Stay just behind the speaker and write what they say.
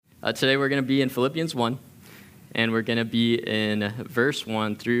Today we're going to be in Philippians 1, and we're going to be in verse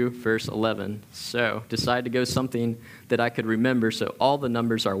 1 through verse 11. So decided to go something that I could remember, so all the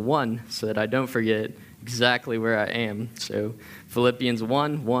numbers are 1, so that I don't forget exactly where I am. So Philippians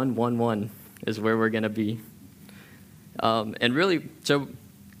 1, 1, 1, 1 is where we're going to be. And really, so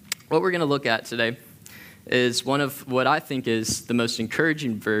what we're going to look at today is one of what I think is the most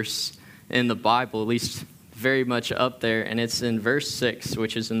encouraging verse in the Bible, at least very much up there, and it's in verse 6,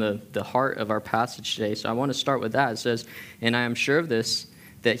 which is in the heart of our passage today. So I want to start with that. It says, "And I am sure of this,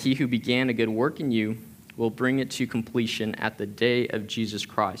 that he who began a good work in you will bring it to completion at the day of Jesus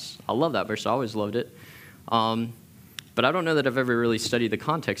Christ." I love that verse. I always loved it. But I don't know that I've ever really studied the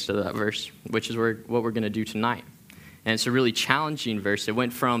context of that verse, which is what we're going to do tonight. And it's a really challenging verse. It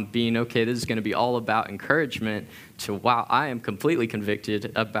went from being, okay, this is going to be all about encouragement, to, wow, I am completely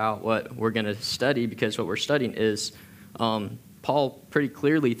convicted about what we're going to study, because what we're studying is, Paul pretty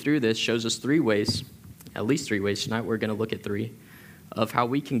clearly through this shows us 3 ways, at least 3 ways tonight. We're going to look at 3, of how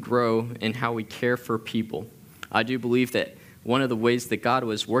we can grow and how we care for people. I do believe that one of the ways that God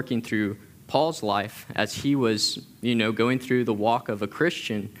was working through Paul's life as he was, going through the walk of a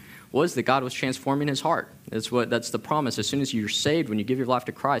Christian was that God was transforming his heart. That's the promise. As soon as you're saved, when you give your life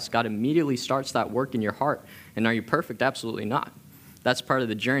to Christ, God immediately starts that work in your heart. And are you perfect? Absolutely not. That's part of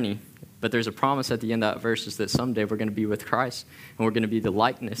the journey. But there's a promise at the end of that verse is that someday we're going to be with Christ, and we're going to be the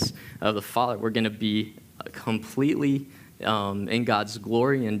likeness of the Father. We're going to be completely in God's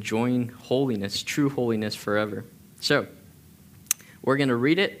glory, enjoying holiness, true holiness forever. So we're going to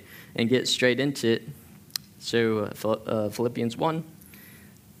read it and get straight into it. So Philippians 1.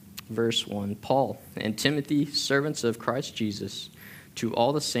 Verse 1, "Paul and Timothy, servants of Christ Jesus, to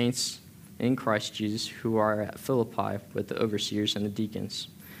all the saints in Christ Jesus who are at Philippi with the overseers and the deacons.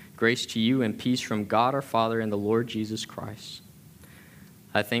 Grace to you and peace from God our Father and the Lord Jesus Christ.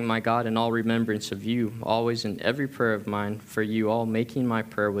 I thank my God in all remembrance of you, always in every prayer of mine, for you all, making my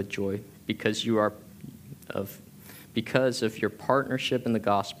prayer with joy, because of your partnership in the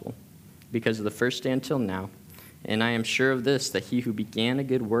gospel, because of the first day until now. And I am sure of this, that he who began a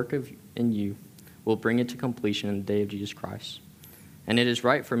good work in you will bring it to completion in the day of Jesus Christ. And it is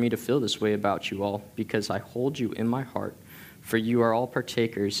right for me to feel this way about you all, because I hold you in my heart, for you are all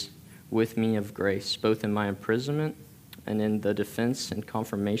partakers with me of grace, both in my imprisonment and in the defense and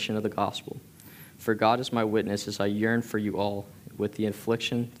confirmation of the gospel. For God is my witness as I yearn for you all with the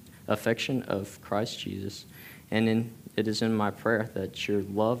affection of Christ Jesus. And it is in my prayer that your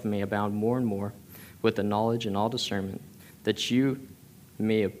love may abound more and more with the knowledge and all discernment, that you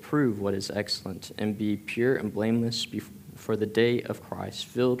may approve what is excellent and be pure and blameless for the day of Christ,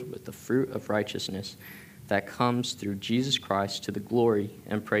 filled with the fruit of righteousness that comes through Jesus Christ to the glory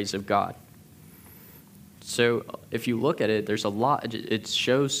and praise of God." So if you look at it, there's a lot. It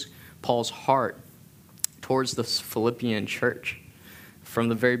shows Paul's heart towards the Philippian church. From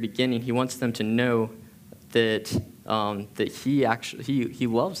the very beginning, he wants them to know that he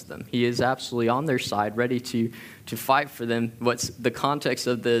loves them. He is absolutely on their side, ready to fight for them. What's the context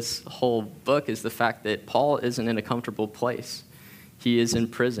of this whole book is the fact that Paul isn't in a comfortable place. He is in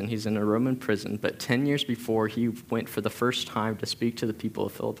prison. He's in a Roman prison. But 10 years before, he went for the first time to speak to the people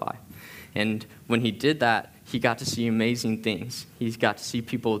of Philippi. And when he did that, he got to see amazing things. He got to see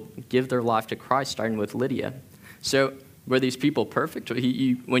people give their life to Christ, starting with Lydia. So were these people perfect?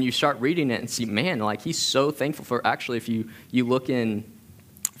 When you start reading it and see, man, like he's so thankful for, actually, if you look in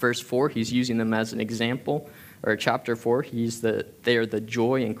verse 4, he's using them as an example, or chapter 4, they are the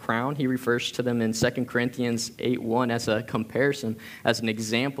joy and crown. He refers to them in 2 Corinthians 8:1 as a comparison, as an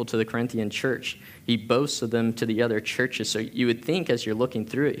example to the Corinthian church. He boasts of them to the other churches. So you would think as you're looking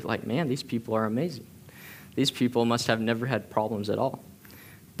through it, you're like, man, these people are amazing. These people must have never had problems at all.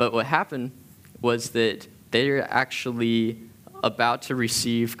 But what happened was that they're actually about to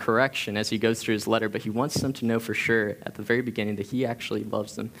receive correction as he goes through his letter, but he wants them to know for sure at the very beginning that he actually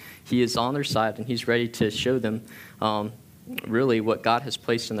loves them. He is on their side, and he's ready to show them really what God has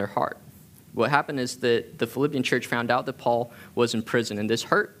placed in their heart. What happened is that the Philippian church found out that Paul was in prison, and this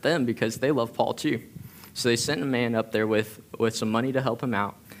hurt them because they love Paul too. So they sent a man up there with some money to help him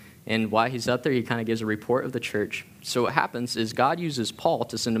out. And while he's up there, he kind of gives a report of the church. So what happens is God uses Paul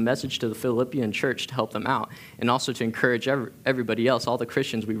to send a message to the Philippian church to help them out, and also to encourage everybody else, all the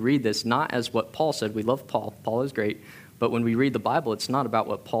Christians. We read this not as what Paul said. We love Paul. Paul is great. But when we read the Bible, it's not about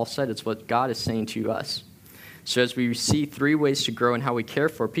what Paul said. It's what God is saying to us. So as we see 3 ways to grow in how we care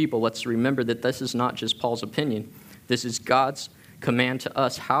for people, let's remember that this is not just Paul's opinion. This is God's command to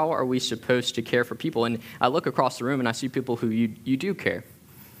us. How are we supposed to care for people? And I look across the room and I see people who you do care.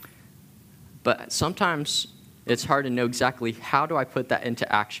 But sometimes it's hard to know exactly how do I put that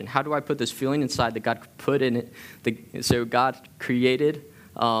into action? How do I put this feeling inside that God put in it? So God created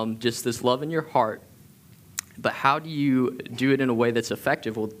just this love in your heart. But how do you do it in a way that's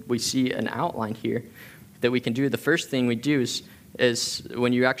effective? Well, we see an outline here that we can do. The first thing we do is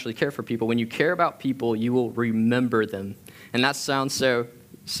when you actually care for people. When you care about people, you will remember them. And that sounds so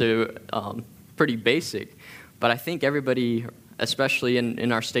pretty basic. But I think everybody, especially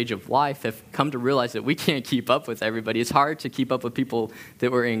in our stage of life, have come to realize that we can't keep up with everybody. It's hard to keep up with people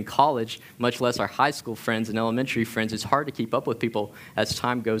that were in college, much less our high school friends and elementary friends. It's hard to keep up with people as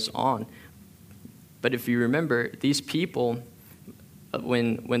time goes on. But if you remember, these people,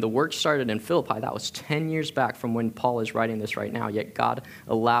 when the work started in Philippi, that was 10 years back from when Paul is writing this right now, yet God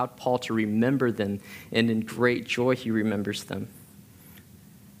allowed Paul to remember them, and in great joy he remembers them.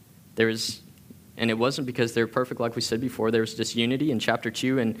 And it wasn't because they were perfect, like we said before. There was disunity in chapter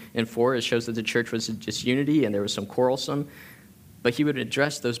 2 and 4. It shows that the church was in disunity, and there was some quarrelsome. But he would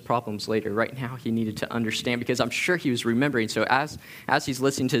address those problems later. Right now, he needed to understand, because I'm sure he was remembering. So as he's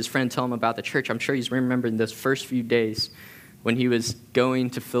listening to his friend tell him about the church, I'm sure he's remembering those first few days when he was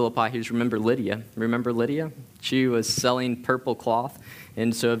going to Philippi. He was remember Lydia. Remember Lydia? She was selling purple cloth,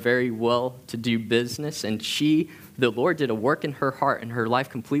 and so a very well-to-do business. And the Lord did a work in her heart, and her life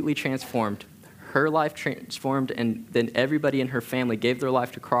completely transformed. Her life transformed, and then everybody in her family gave their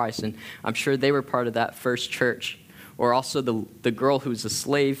life to Christ. And I'm sure they were part of that first church. Or also the girl who was a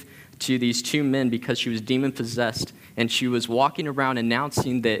slave to these two men because she was demon-possessed, and she was walking around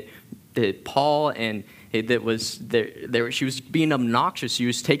announcing that Paul and that was there. She was being obnoxious. She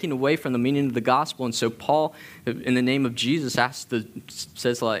was taking away from the meaning of the gospel. And so Paul, in the name of Jesus,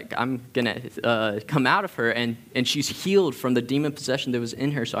 says, I'm going to come out of her. And she's healed from the demon possession that was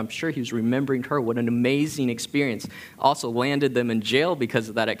in her. So I'm sure he was remembering her. What an amazing experience. Also landed them in jail because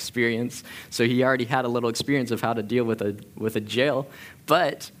of that experience. So he already had a little experience of how to deal with a jail.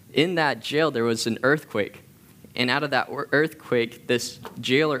 But in that jail, there was an earthquake. And out of that earthquake, this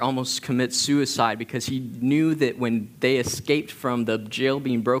jailer almost commits suicide because he knew that when they escaped from the jail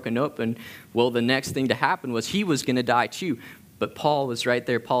being broken open, well, the next thing to happen was he was going to die too. But Paul was right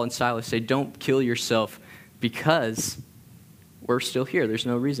there. Paul and Silas say, don't kill yourself because we're still here. There's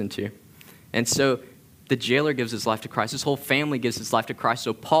no reason to. And so the jailer gives his life to Christ. His whole family gives his life to Christ.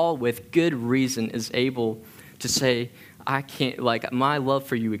 So Paul, with good reason, is able to say, I can't, my love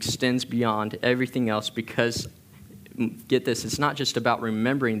for you extends beyond everything else because, get this, it's not just about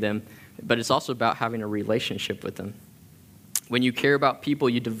remembering them, but it's also about having a relationship with them. When you care about people,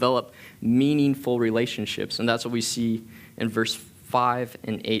 you develop meaningful relationships, and that's what we see in verse 5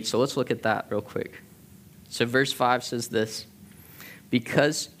 and 8. So let's look at that real quick. So verse 5 says this: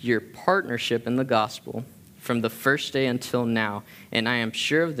 because your partnership in the gospel from the first day until now, and I am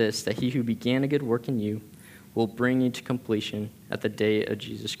sure of this, that he who began a good work in you will bring you to completion at the day of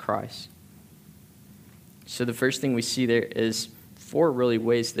Jesus Christ. So the first thing we see there is 4 really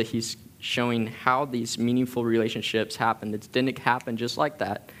ways that he's showing how these meaningful relationships happen. It didn't happen just like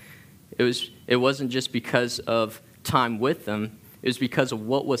that. It wasn't just because of time with them. It was because of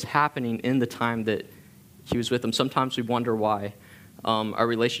what was happening in the time that he was with them. Sometimes we wonder why our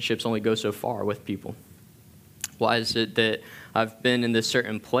relationships only go so far with people. Why is it that I've been in this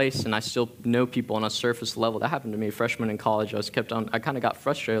certain place and I still know people on a surface level? That happened to me freshman in college. I kind of got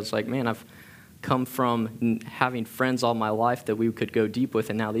frustrated. I was like, man, I've come from having friends all my life that we could go deep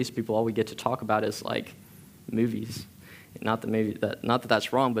with, and now these people, all we get to talk about is movies. Not that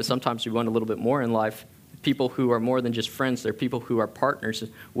that's wrong, but sometimes we want a little bit more in life. People who are more than just friends, they're people who are partners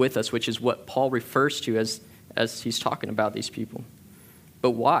with us, which is what Paul refers to as he's talking about these people.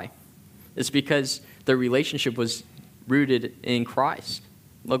 But why? It's because their relationship was rooted in Christ.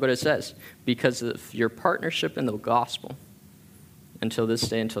 Look what it says: because of your partnership in the gospel. Until this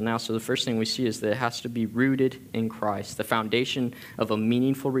day, until now. So the first thing we see is that it has to be rooted in Christ. The foundation of a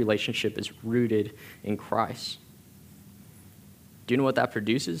meaningful relationship is rooted in Christ. Do you know what that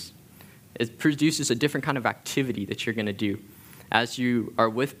produces? It produces a different kind of activity that you're going to do. As you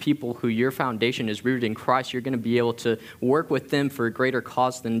are with people who your foundation is rooted in Christ, you're going to be able to work with them for a greater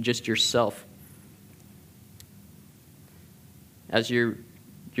cause than just yourself. As your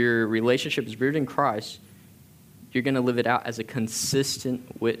relationship is rooted in Christ, you're going to live it out as a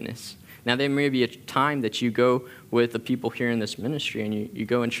consistent witness. Now, there may be a time that you go with the people here in this ministry and you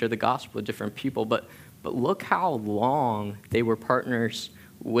go and share the gospel with different people, but look how long they were partners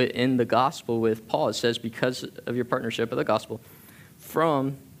in the gospel with Paul. It says, because of your partnership of the gospel,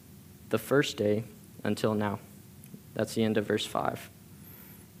 from the first day until now. That's the end of verse 5.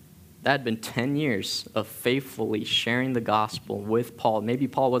 That had been 10 years of faithfully sharing the gospel with Paul. Maybe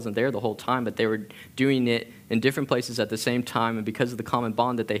Paul wasn't there the whole time, but they were doing it in different places at the same time. And because of the common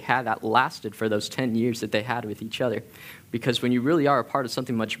bond that they had, that lasted for those 10 years that they had with each other. Because when you really are a part of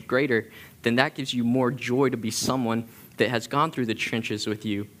something much greater, then that gives you more joy to be someone that has gone through the trenches with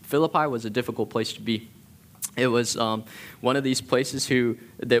you. Philippi was a difficult place to be. It was one of these places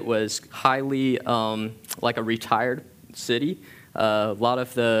that was highly like a retired city. A lot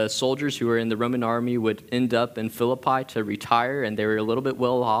of the soldiers who were in the Roman army would end up in Philippi to retire, and they were a little bit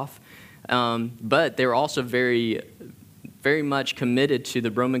well off. But they were also very, very much committed to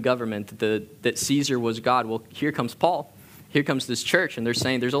the Roman government, that Caesar was God. Well, here comes Paul. Here comes this church, and they're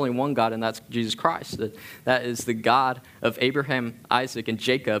saying there's only one God, and that's Jesus Christ. That is the God of Abraham, Isaac, and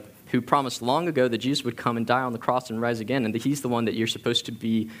Jacob, who promised long ago that Jesus would come and die on the cross and rise again, and that he's the one that you're supposed to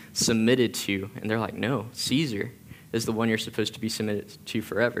be submitted to. And they're like, no, Caesar is the one you're supposed to be submitted to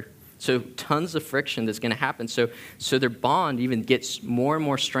forever. So tons of friction that's going to happen. So their bond even gets more and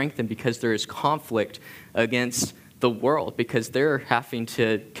more strengthened because there is conflict against the world, because they're having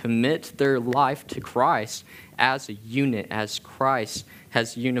to commit their life to Christ as a unit, as Christ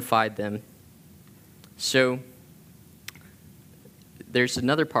has unified them. So there's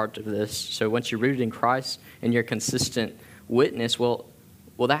another part of this. So once you're rooted in Christ and you're a consistent witness, well,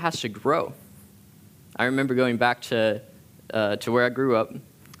 that has to grow. I remember going back to where I grew up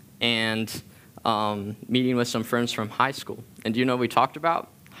and meeting with some friends from high school. And do you know what we talked about?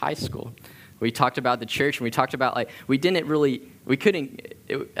 High school. We talked about the church, and we talked about, at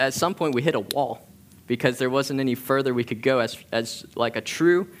some point we hit a wall because there wasn't any further we could go as like a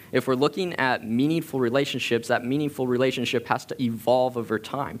true, if we're looking at meaningful relationships, that meaningful relationship has to evolve over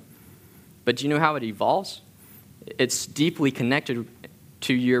time. But do you know how it evolves? It's deeply connected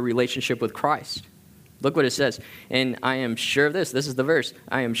to your relationship with Christ. Look what it says. And I am sure of this is the verse.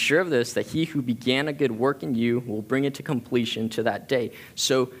 I am sure of this, that he who began a good work in you will bring it to completion to that day.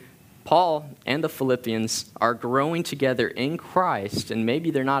 So Paul and the Philippians are growing together in Christ, and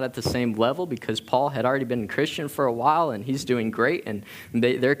maybe they're not at the same level because Paul had already been a Christian for a while, and he's doing great, and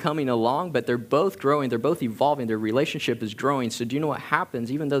they're coming along, but they're both growing, they're both evolving, their relationship is growing. So do you know what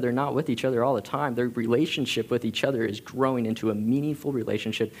happens? Even though they're not with each other all the time, their relationship with each other is growing into a meaningful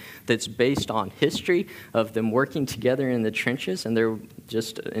relationship that's based on history of them working together in the trenches, and they're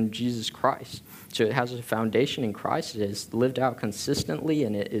just in Jesus Christ. So it has a foundation in Christ. It is lived out consistently,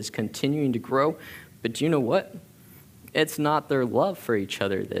 and it is continuing to grow. But do you know what? It's not their love for each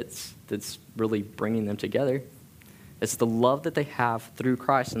other that's really bringing them together. It's the love that they have through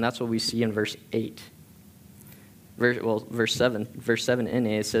Christ, and that's what we see in verse 8. Verse 7. Verse 7 in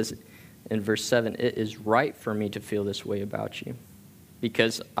it says, in verse 7, it is right for me to feel this way about you,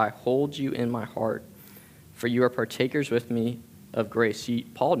 because I hold you in my heart, for you are partakers with me of grace.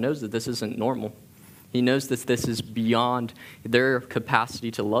 Paul knows that this isn't normal. He knows that this is beyond their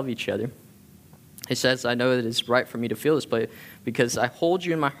capacity to love each other. He says, I know that it's right for me to feel this way because I hold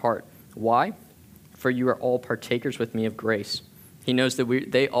you in my heart. Why? For you are all partakers with me of grace. He knows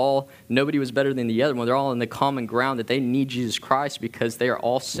that nobody was better than the other one. They're all in the common ground that they need Jesus Christ because they are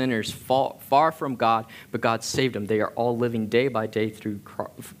all sinners, far from God, but God saved them. They are all living day by day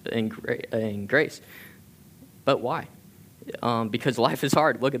in grace. But why? Because life is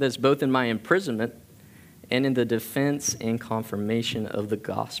hard. Look at this, both in my imprisonment and in the defense and confirmation of the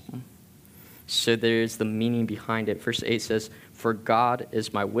gospel. So there's the meaning behind it. Verse 8 says, for God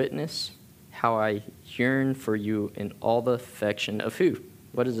is my witness, how I yearn for you in all the affection of who?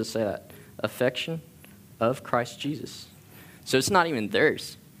 What does it say that? Affection of Christ Jesus. So it's not even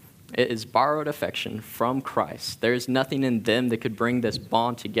theirs. It is borrowed affection from Christ. There is nothing in them that could bring this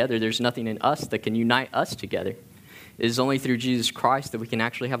bond together. There's nothing in us that can unite us together. It is only through Jesus Christ that we can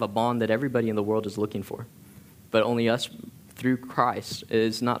actually have a bond that everybody in the world is looking for. But only us through Christ. It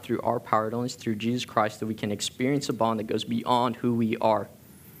is not through our power. It only is through Jesus Christ that we can experience a bond that goes beyond who we are.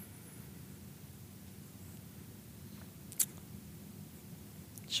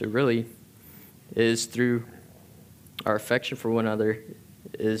 So really, it is through our affection for one another,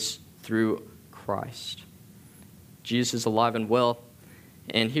 is through Christ. Jesus is alive and well.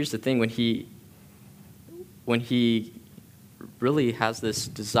 And here's the thing, when he really has this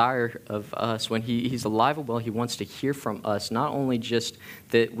desire of us, when he's alive and well, he wants to hear from us, not only just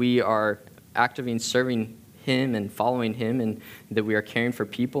that we are actively serving him and following him and that we are caring for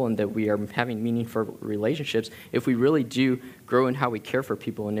people and that we are having meaningful relationships. If we really do grow in how we care for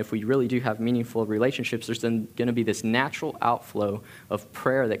people and if we really do have meaningful relationships, there's then going to be this natural outflow of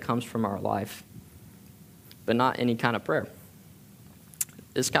prayer that comes from our life, but not any kind of prayer.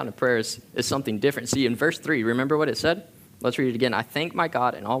 This kind of prayer is something different. See, in verse 3, remember what it said? Let's read it again. I thank my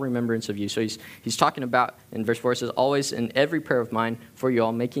God in all remembrance of you. So he's talking about, in verse 4, it says, always in every prayer of mine for you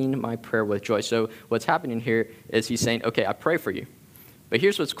all, making my prayer with joy. So what's happening here is he's saying, okay, I pray for you. But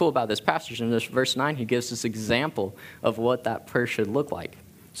here's what's cool about this passage. In this verse 9, he gives this example of what that prayer should look like.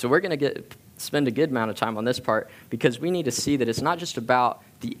 So we're going to spend a good amount of time on this part because we need to see that it's not just about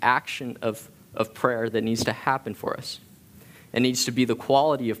the action of prayer that needs to happen for us. It needs to be the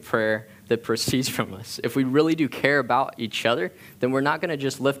quality of prayer that proceeds from us. If we really do care about each other, then we're not going to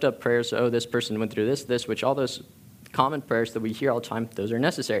just lift up prayers, oh, this person went through this, which all those common prayers that we hear all the time, those are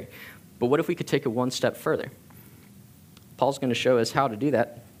necessary. But what if we could take it one step further? Paul's going to show us how to do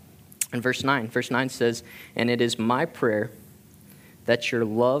that. In verse 9 says, and it is my prayer that your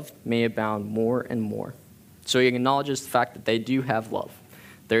love may abound more and more. So he acknowledges the fact that they do have love.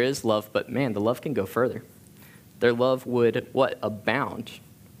 There is love, but man, the love can go further. Their love would, abound.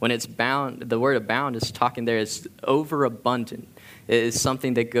 When it's bound, the word abound is talking there is overabundant. It is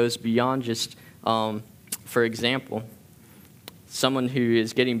something that goes beyond just, for example, someone who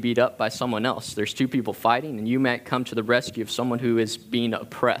is getting beat up by someone else. There's two people fighting, and you might come to the rescue of someone who is being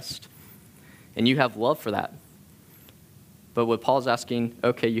oppressed. And you have love for that. But what Paul's asking,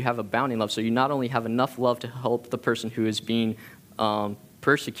 okay, you have abounding love. So you not only have enough love to help the person who is being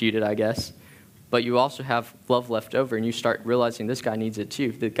persecuted, I guess, but you also have love left over, and you start realizing this guy needs it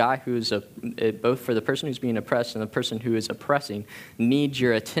too. The guy who's both for the person who's being oppressed and the person who is oppressing needs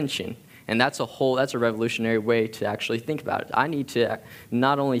your attention. And that's a revolutionary way to actually think about it. I need to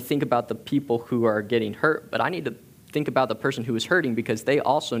not only think about the people who are getting hurt, but I need to think about the person who is hurting because they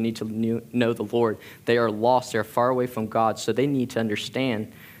also need to know the Lord. They are lost. They're far away from God, so they need to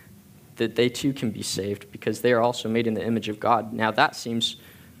understand that they too can be saved because they are also made in the image of God. Now that seems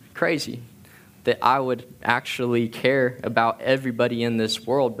crazy, that I would actually care about everybody in this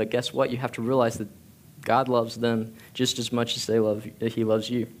world, but guess what? You have to realize that God loves them just as much as He loves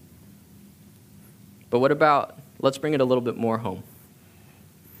you. But what about, let's bring it a little bit more home.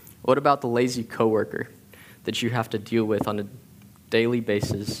 What about the lazy coworker that you have to deal with on a daily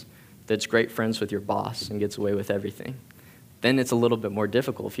basis that's great friends with your boss and gets away with everything? Then it's a little bit more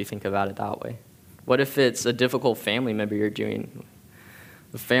difficult if you think about it that way. What if it's a difficult family member you're doing?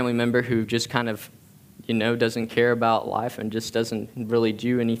 A family member who just kind of, doesn't care about life and just doesn't really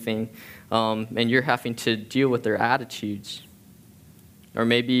do anything, and you're having to deal with their attitudes. Or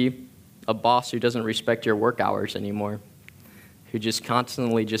maybe a boss who doesn't respect your work hours anymore, who just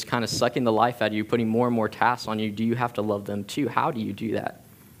constantly just kind of sucking the life out of you, putting more and more tasks on you. Do you have to love them too? How do you do that?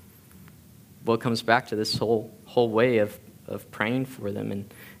 Well, it comes back to this whole way of praying for them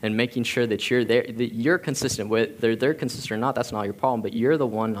and making sure that you're there, that you're consistent with, they're consistent or not, that's not your problem, but you're the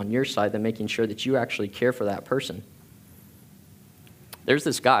one on your side that making sure that you actually care for that person. There's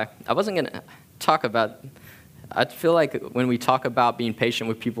this guy. I wasn't going to talk about, I feel like when we talk about being patient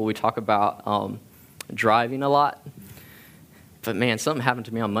with people, we talk about driving a lot. But man, something happened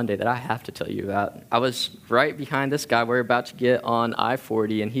to me on Monday that I have to tell you about. I was right behind this guy. We're about to get on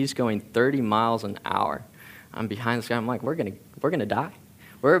I-40, and he's going 30 miles an hour. I'm behind this guy. I'm like, we're gonna die.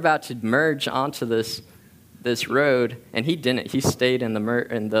 We're about to merge onto this road, and he didn't. He stayed in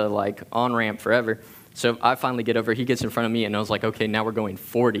the on-ramp forever. So I finally get over. He gets in front of me, and I was like, okay, now we're going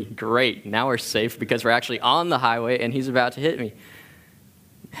 40. Great. Now we're safe because we're actually on the highway, and he's about to hit me.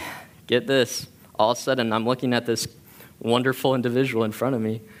 Get this. All of a sudden, I'm looking at this wonderful individual in front of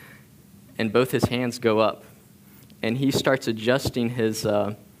me, and both his hands go up, and he starts adjusting his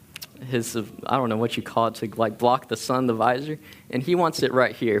I don't know what you call it, to block the sun, the visor, and he wants it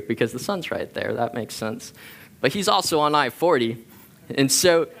right here because the sun's right there. That makes sense. But he's also on I-40, and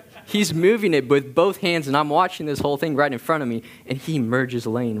so he's moving it with both hands, and I'm watching this whole thing right in front of me, and he merges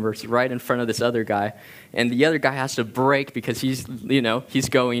lane right in front of this other guy, and the other guy has to brake because he's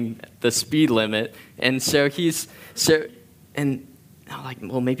going the speed limit, and and I'm like,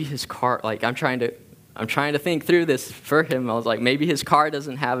 well, maybe his car, I'm trying to think through this for him. I was like, maybe his car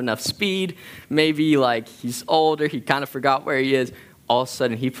doesn't have enough speed, maybe he's older, he kind of forgot where he is. All of a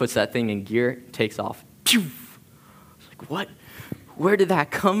sudden, he puts that thing in gear, takes off. Pew! I was like, what? Where did that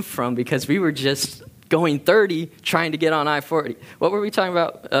come from? Because we were just going 30, trying to get on I-40. What were we talking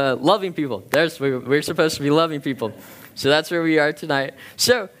about? Loving people. We're supposed to be loving people. So that's where we are tonight.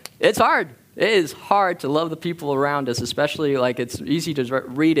 So it's hard. It is hard to love the people around us, especially it's easy to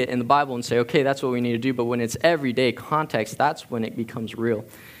read it in the Bible and say, okay, that's what we need to do. But when it's everyday context, that's when it becomes real.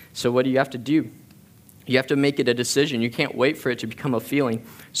 So what do you have to do? You have to make it a decision. You can't wait for it to become a feeling.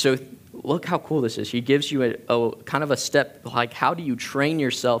 So look how cool this is. He gives you a kind of a step, how do you train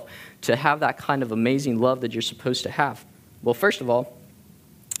yourself to have that kind of amazing love that you're supposed to have? Well, first of all,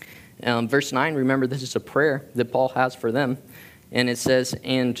 Verse 9, remember this is a prayer that Paul has for them. And it says,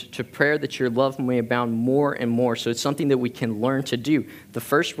 and to prayer that your love may abound more and more. So it's something that we can learn to do. The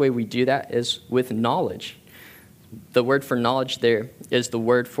first way we do that is with knowledge. The word for knowledge there is the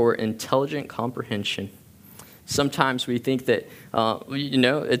word for intelligent comprehension. Sometimes we think that,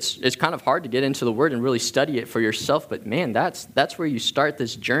 it's kind of hard to get into the word and really study it for yourself. But man, that's where you start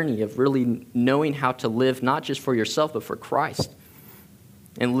this journey of really knowing how to live, not just for yourself, but for Christ.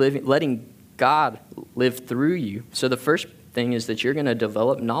 And letting God live through you. So the first thing is that you're going to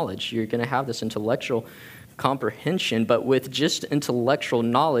develop knowledge. You're going to have this intellectual comprehension, but with just intellectual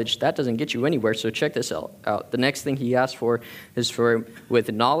knowledge, that doesn't get you anywhere. So check this out. The next thing he asks for is for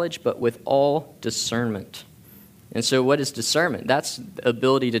with knowledge, but with all discernment. And so what is discernment? That's the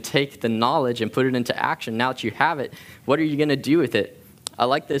ability to take the knowledge and put it into action. Now that you have it, what are you going to do with it? I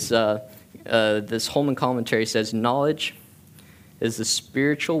like this. This Holman commentary says, knowledge is the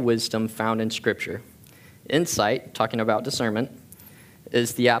spiritual wisdom found in Scripture. Insight, talking about discernment,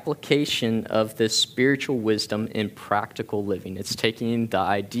 is the application of this spiritual wisdom in practical living. It's taking the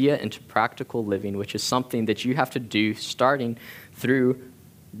idea into practical living, which is something that you have to do starting through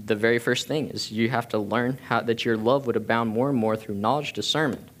the very first thing is you have to learn how that your love would abound more and more through knowledge,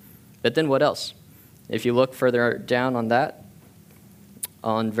 discernment. But then what else? If you look further down on that,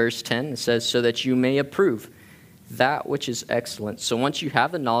 on verse 10, it says, so that you may approve that which is excellent. So once you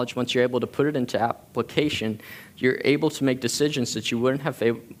have the knowledge, once you're able to put it into application, you're able to make decisions that you wouldn't have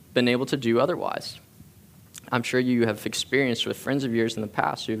been able to do otherwise. I'm sure you have experienced with friends of yours in the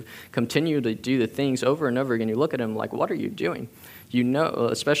past who've continued to do the things over and over again. You look at them like, what are you doing? You know,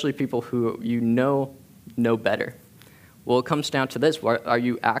 especially people who you know better. Well, it comes down to this. Are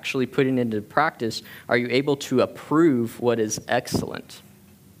you actually putting it into practice? Are you able to approve what is excellent?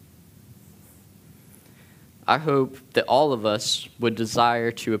 I hope that all of us would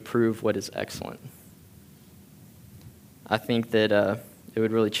desire to approve what is excellent. I think that it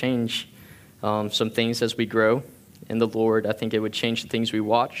would really change some things as we grow in the Lord. I think it would change the things we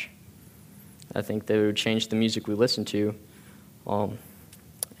watch. I think that it would change the music we listen to.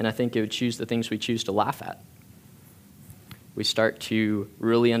 And I think it would choose the things we choose to laugh at. We start to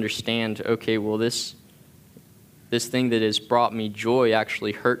really understand, okay, well, this thing that has brought me joy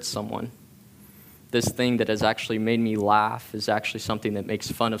actually hurts someone. This thing that has actually made me laugh is actually something that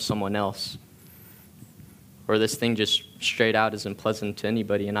makes fun of someone else. Or this thing just straight out isn't pleasant to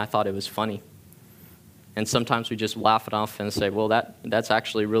anybody, and I thought it was funny. And sometimes we just laugh it off and say, well, that's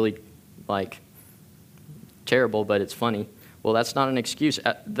actually really, terrible, but it's funny. Well, that's not an excuse.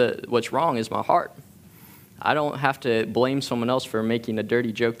 What's wrong is my heart. I don't have to blame someone else for making a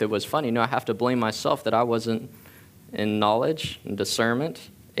dirty joke that was funny. No, I have to blame myself that I wasn't in knowledge and discernment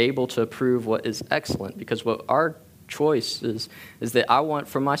able to approve what is excellent, because what our choice is that I want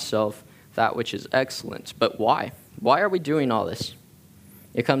for myself that which is excellent. But why? Why are we doing all this?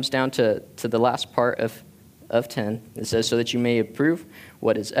 It comes down to the last part of 10. It says, so that you may approve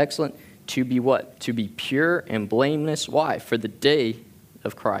what is excellent, to be what? To be pure and blameless. Why? For the day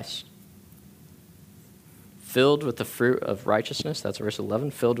of Christ. Filled with the fruit of righteousness, that's verse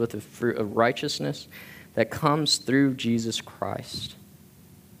 11, filled with the fruit of righteousness that comes through Jesus Christ.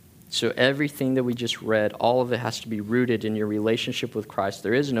 So everything that we just read, all of it has to be rooted in your relationship with Christ.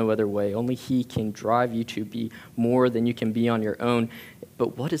 There is no other way. Only He can drive you to be more than you can be on your own.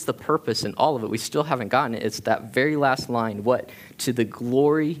 But what is the purpose in all of it? We still haven't gotten it. It's that very last line. What? To the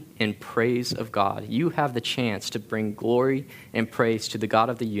glory and praise of God. You have the chance to bring glory and praise to the God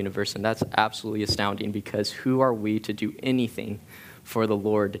of the universe, and that's absolutely astounding, because who are we to do anything for the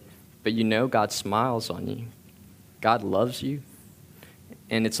Lord? But God smiles on you. God loves you.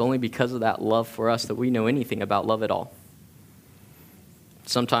 And it's only because of that love for us that we know anything about love at all.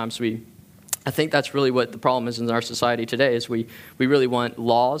 Sometimes I think that's really what the problem is in our society today, is we really want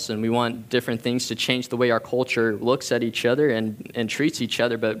laws and we want different things to change the way our culture looks at each other and treats each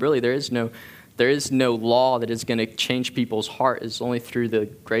other. But really there is no law that is going to change people's heart. It's only through the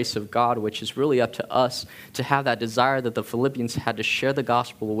grace of God, which is really up to us to have that desire that the Philippians had to share the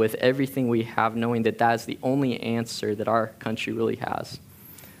gospel with everything we have, knowing that that is the only answer that our country really has.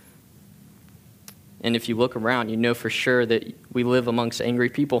 And if you look around, you know for sure that we live amongst angry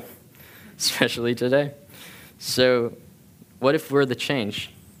people, especially today. So what if we're the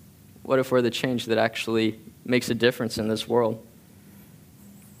change? What if we're the change that actually makes a difference in this world?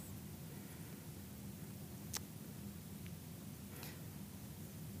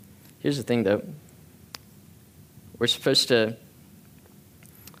 Here's the thing, though. We're supposed to,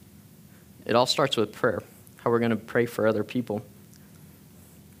 it all starts with prayer, how we're going to pray for other people.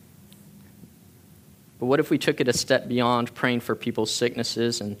 But what if we took it a step beyond praying for people's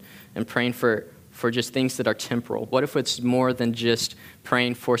sicknesses and praying for just things that are temporal? What if it's more than just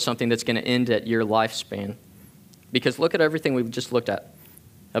praying for something that's going to end at your lifespan? Because look at everything we've just looked at.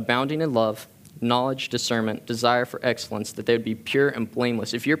 Abounding in love, knowledge, discernment, desire for excellence, that they would be pure and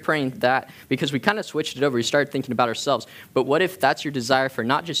blameless. If you're praying that, because we kind of switched it over, we started thinking about ourselves, but what if that's your desire for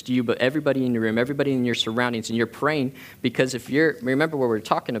not just you, but everybody in your room, everybody in your surroundings, and you're praying because remember what we're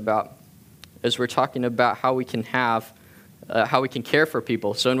talking about, is we're talking about how we can care for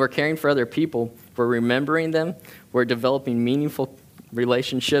people. So when we're caring for other people, we're remembering them, we're developing meaningful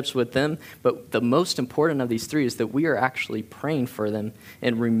relationships with them, but the most important of these three is that we are actually praying for them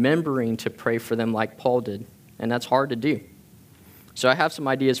and remembering to pray for them like Paul did, and that's hard to do. So I have some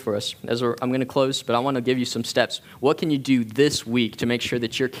ideas for us. I'm going to close, but I want to give you some steps. What can you do this week to make sure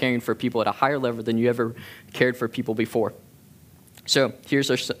that you're caring for people at a higher level than you ever cared for people before? So here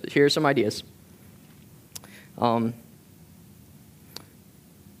are some ideas. What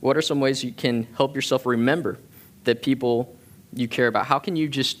are some ways you can help yourself remember that people you care about? How can you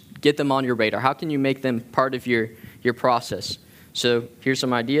just get them on your radar? How can you make them part of your process? So here's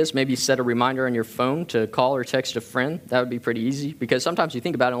some ideas. Maybe set a reminder on your phone to call or text a friend. That would be pretty easy, because sometimes you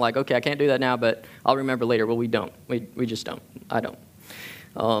think about it and like, okay, I can't do that now, but I'll remember later. Well, we don't. We just don't. I don't.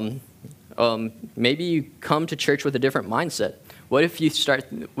 Maybe you come to church with a different mindset. What if you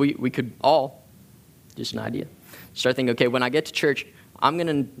we could all, just an idea, start thinking, okay, when I get to church, I'm going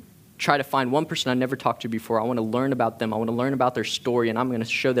to try to find one person I never talked to before. I want to learn about them. I want to learn about their story, and I'm going to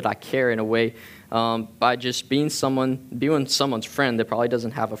show that I care in a way by just being someone's friend that probably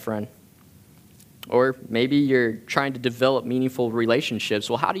doesn't have a friend. Or maybe you're trying to develop meaningful relationships.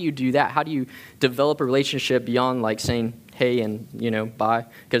 Well, how do you do that? How do you develop a relationship beyond like saying hey and bye?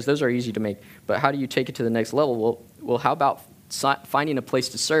 Because those are easy to make. But how do you take it to the next level? Well, how about finding a place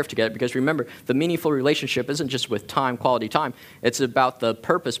to serve together? Because remember, the meaningful relationship isn't just with quality time. It's about the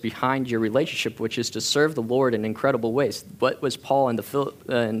purpose behind your relationship, which is to serve the Lord in incredible ways. What was Paul and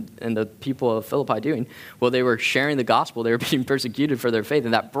the people of Philippi doing? Well, they were sharing the gospel. They were being persecuted for their faith,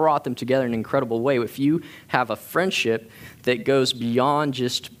 and that brought them together in an incredible way. If you have a friendship that goes beyond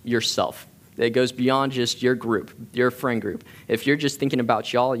just yourself, that goes beyond just your group, your friend group. If you're just thinking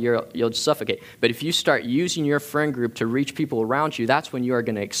about y'all, you'll suffocate. But if you start using your friend group to reach people around you, that's when you are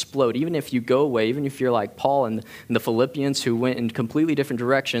going to explode. Even if you go away, even if you're like Paul and the Philippians who went in completely different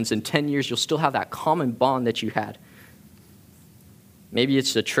directions, in 10 years, you'll still have that common bond that you had. Maybe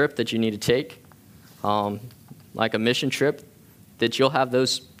it's a trip that you need to take, like a mission trip, that you'll have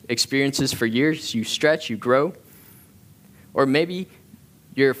those experiences for years. You stretch, you grow. Or maybe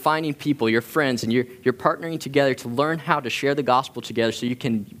you're finding people, your friends, and you're partnering together to learn how to share the gospel together so you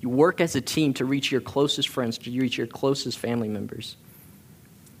can work as a team to reach your closest friends, to reach your closest family members.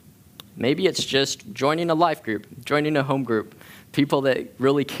 Maybe it's just joining a life group, joining a home group, people that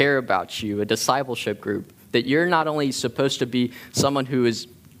really care about you, a discipleship group, that you're not only supposed to be someone who is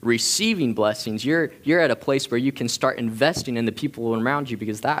receiving blessings, you're at a place where you can start investing in the people around you,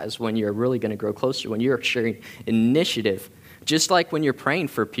 because that is when you're really going to grow closer, when you're sharing initiative. Just like when you're praying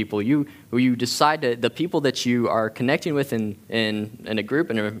for people, you decide the people that you are connecting with in a group,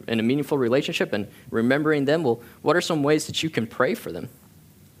 in a meaningful relationship, and remembering them, well, what are some ways that you can pray for them?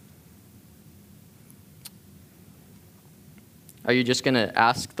 Are you just going to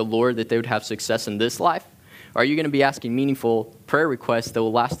ask the Lord that they would have success in this life? Or are you going to be asking meaningful prayer requests that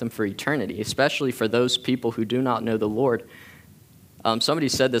will last them for eternity, especially for those people who do not know the Lord? Somebody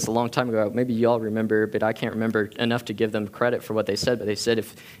said this a long time ago. Maybe you all remember, but I can't remember enough to give them credit for what they said. But they said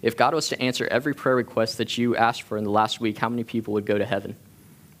if God was to answer every prayer request that you asked for in the last week, how many people would go to heaven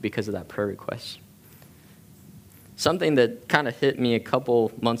because of that prayer request? Something that kind of hit me a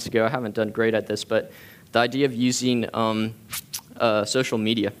couple months ago, I haven't done great at this, but the idea of using social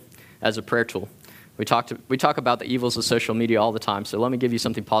media as a prayer tool. We talk about the evils of social media all the time, so let me give you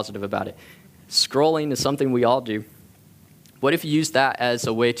something positive about it. Scrolling is something we all do. What if you use that as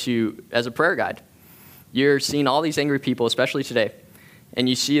a prayer guide? You're seeing all these angry people, especially today, and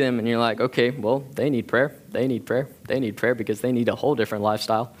you see them and you're like, okay, well, they need prayer, because they need a whole different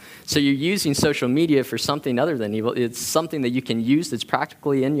lifestyle. So you're using social media for something other than evil. It's something that you can use that's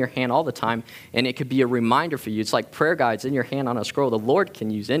practically in your hand all the time, and it could be a reminder for you. It's like prayer guides in your hand on a scroll. The Lord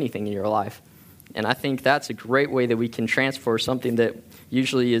can use anything in your life. And I think that's a great way that we can transfer something that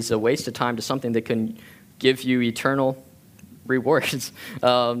usually is a waste of time to something that can give you eternal rewards.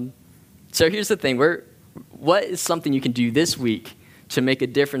 So here's the thing. What is something you can do this week to make a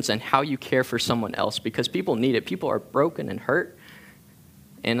difference in how you care for someone else? Because people need it. People are broken and hurt.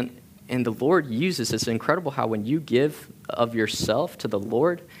 And the Lord uses this. It's incredible how when you give of yourself to the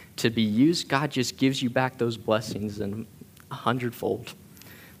Lord to be used, God just gives you back those blessings in 100-fold.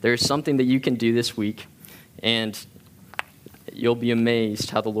 There's something that you can do this week, and you'll be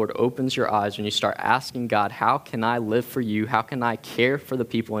amazed how the Lord opens your eyes when you start asking God, how can I live for you? How can I care for the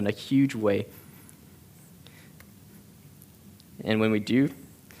people in a huge way? And when we do,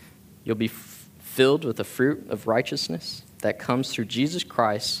 you'll be filled with the fruit of righteousness that comes through Jesus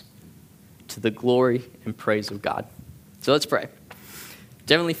Christ to the glory and praise of God. So let's pray.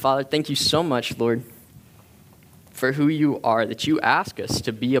 Heavenly Father, thank you so much, Lord, for who you are, that you ask us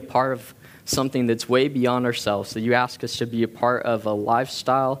to be a part of something that's way beyond ourselves, that you ask us to be a part of a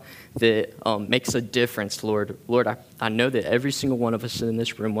lifestyle that makes a difference, Lord. Lord, I know that every single one of us in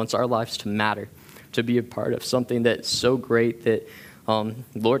this room wants our lives to matter, to be a part of something that's so great that,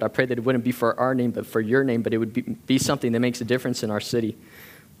 Lord, I pray that it wouldn't be for our name, but for your name, but it would be something that makes a difference in our city.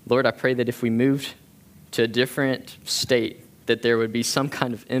 Lord, I pray that if we moved to a different state, that there would be some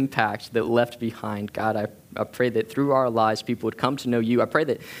kind of impact that left behind. God, I pray that through our lives, people would come to know you. I pray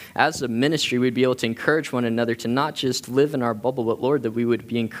that as a ministry, we'd be able to encourage one another to not just live in our bubble, but Lord, that we would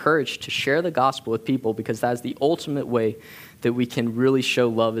be encouraged to share the gospel with people, because that is the ultimate way that we can really show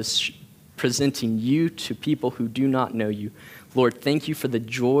love, is presenting you to people who do not know you. Lord, thank you for the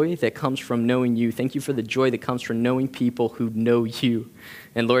joy that comes from knowing you. Thank you for the joy that comes from knowing people who know you.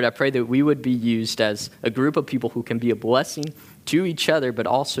 And Lord, I pray that we would be used as a group of people who can be a blessing to each other, but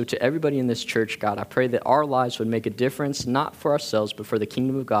also to everybody in this church, God. I pray that our lives would make a difference, not for ourselves, but for the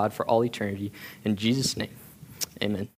kingdom of God for all eternity. In Jesus' name, amen.